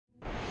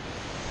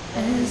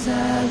As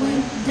I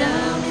went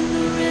down in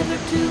the river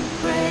to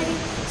pray,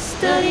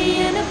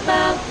 studying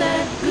about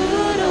that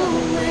good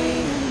old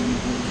way, and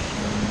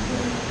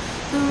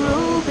the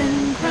robe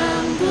and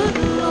crown, good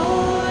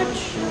Lord,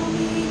 show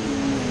me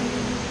the way.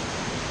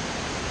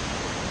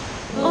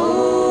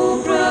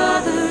 Oh,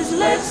 brothers,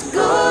 let's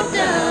go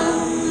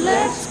down,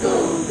 let's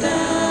go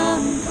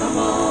down, come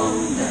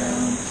on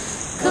down.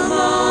 Come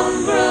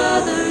on,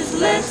 brothers,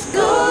 let's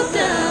go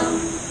down,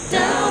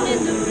 down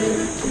in the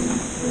river to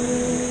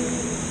pray.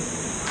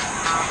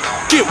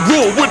 Get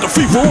raw with the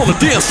fever on the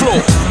dance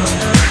floor.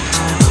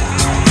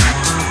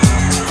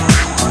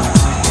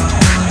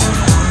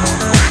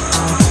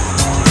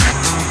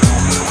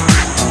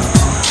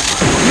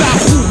 Now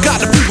who got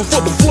the fever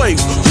for the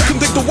flame? Who can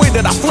think the way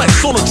that I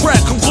flex on the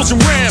track? Conclusion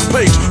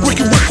rampage.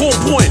 Ricky Rick on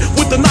point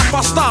with the knife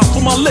I style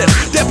for my left.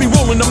 That be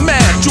rolling the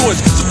mad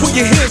joints. Just put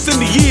your hands in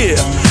the air,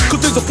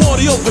 cause there's a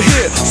party over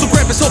here. So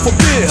grab yourself a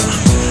beer,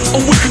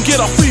 and we can get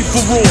our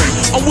fever on.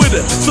 I'm with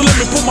it, so let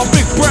me put my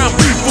big brown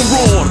fever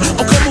on.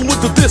 I'm coming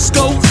with the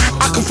disco,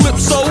 I can flip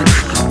so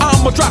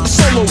I'ma drop a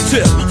solo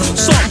tip.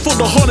 Something for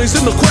the honeys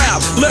in the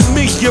crowd. Let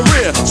me your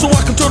ear, so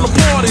I can turn the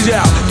party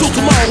out till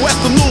tomorrow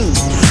afternoon.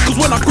 Cause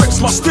when I grips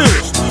my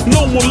stills,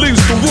 no one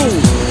leaves the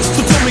room.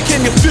 So tell me,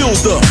 can you feel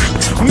the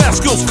math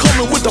skills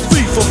coming with the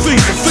fever,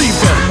 fever,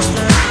 fever?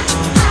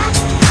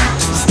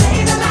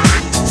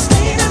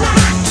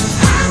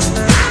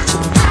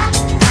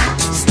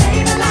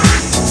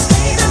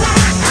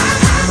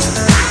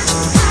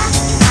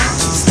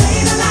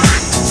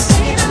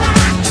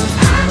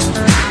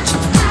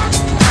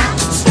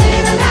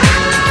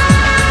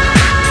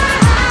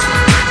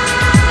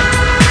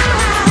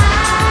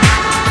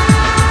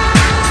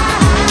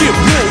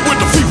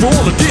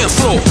 On the dance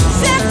floor.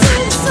 Step to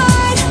the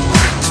side,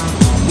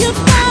 you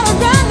gotta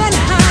run and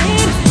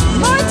hide.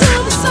 More to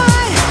the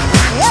side,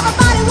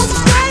 everybody wants to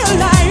stay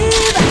alive.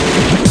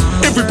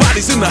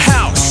 Everybody's in the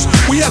house,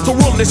 we have to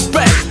run this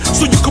back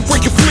so you can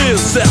break your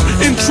flares out.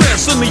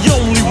 Interest in the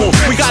only one,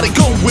 we got it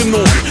going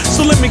on.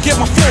 So let me get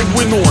my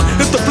flowing on.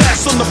 It's the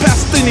blast on the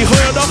past thing you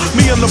heard of.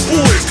 Me and the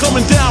boys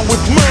coming down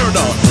with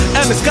murder,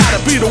 and it's gotta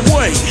be the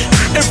way.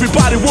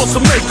 Everybody wants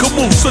to make a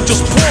move, so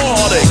just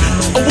party,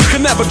 or we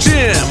can have a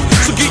jam.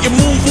 So get your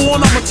move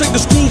on, I'ma take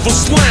this groove and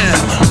slam.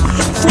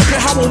 Flip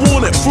it how I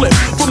want it, flip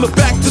from the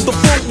back to the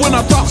front when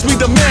I drops me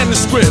the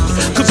manuscript.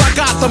 Cause I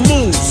got the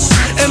moves,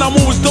 and I'm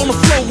always on the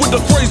flow with the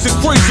crazy,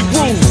 crazy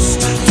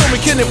grooves. Tell me,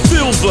 can you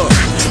feel the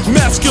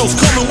math skills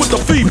coming with the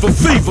fever,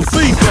 fever,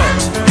 fever?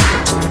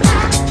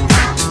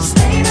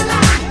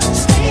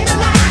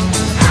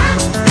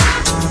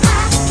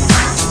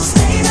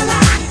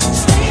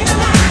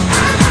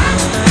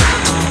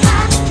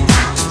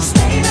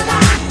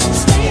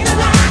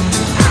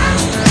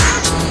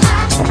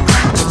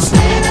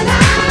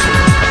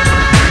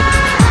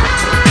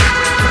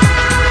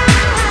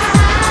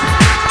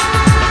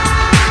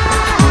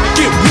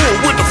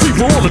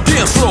 On the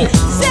dance floor.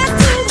 Step to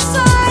the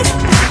side,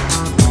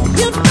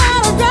 you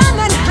gotta run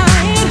and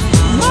hide.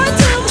 More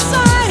to the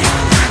side,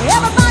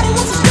 everybody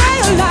wants to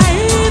stay alive.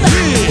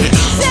 Yeah.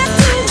 Step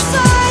to the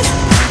side,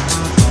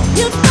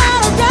 you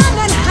gotta run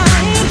and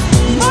hide.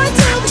 More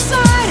to the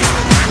side,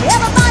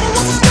 everybody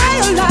wants to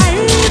stay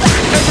alive.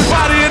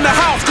 Everybody in the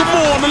house, come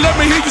on and let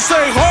me hear you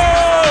say ho.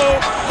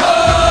 Ho.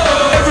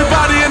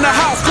 Everybody in the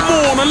house, come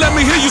on and let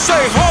me hear you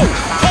say ho.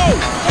 Ho.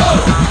 Ho.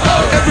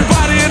 Ho.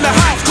 Everybody in the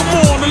house, come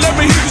on and let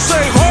me hear you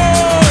say ho.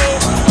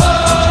 Ho.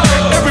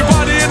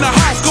 Everybody in the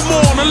house, come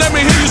on and let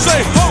me hear you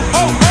say ho,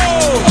 ho,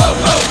 ho. Ho,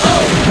 ho, ho.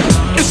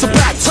 It's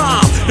about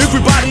time.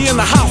 Everybody in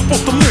the house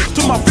supposed to move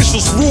to my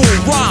vicious rule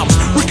rhymes.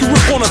 Ricky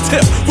Rick on a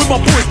tip with my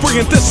boys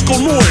bringing disco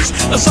noise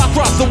as I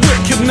drop the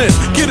wickedness,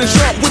 getting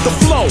sharp with the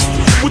flow.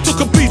 We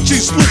took a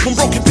BG swoop and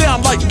broke it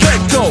down like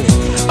Gecko.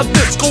 A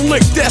disco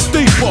lick that's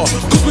deeper,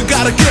 cause we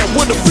gotta get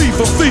with the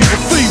fever, fever,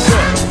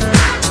 fever.